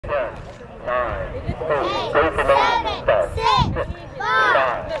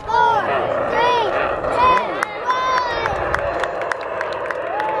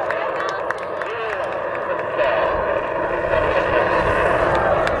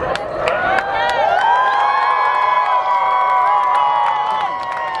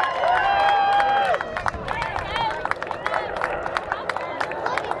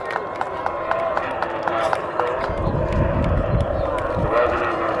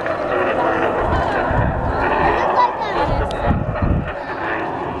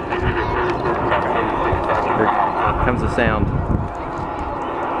Comes the sound.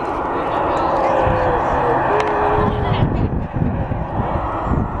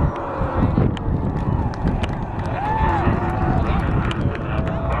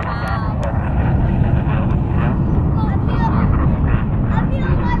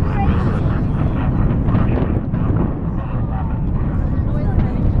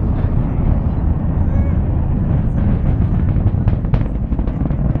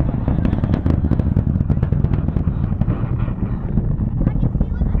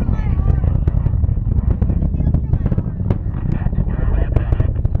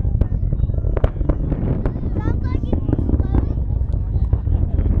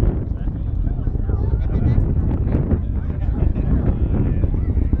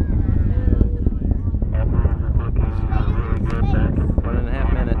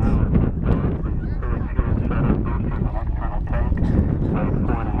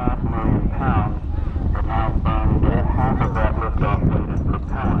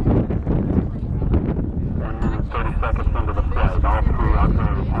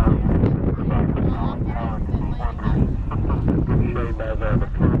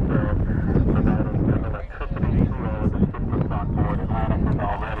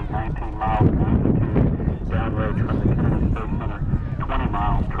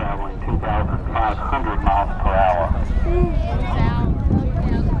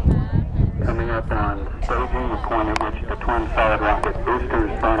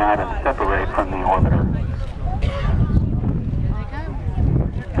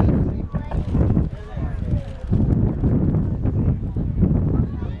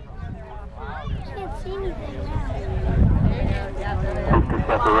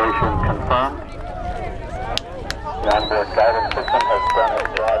 Separation confirmed. The onboard guidance system has done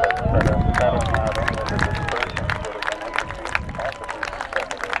its job as set up. Satisfied any of the dispersions would have been introduced after the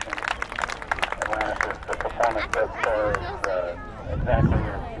separation. Atlantis, the performance thus far is exactly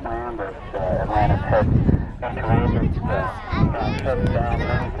as planned as Atlantis heads into orbit, shuts down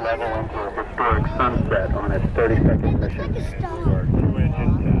length level into a historic sunset on its 30-second mission.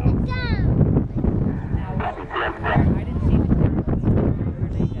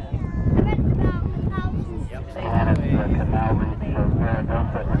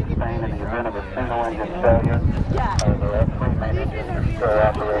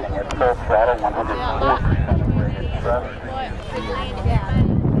 Operating at full throttle, 104% of rated thrust.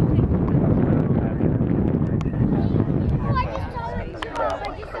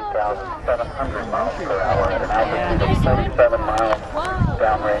 3,700 miles per hour at an altitude of 37 miles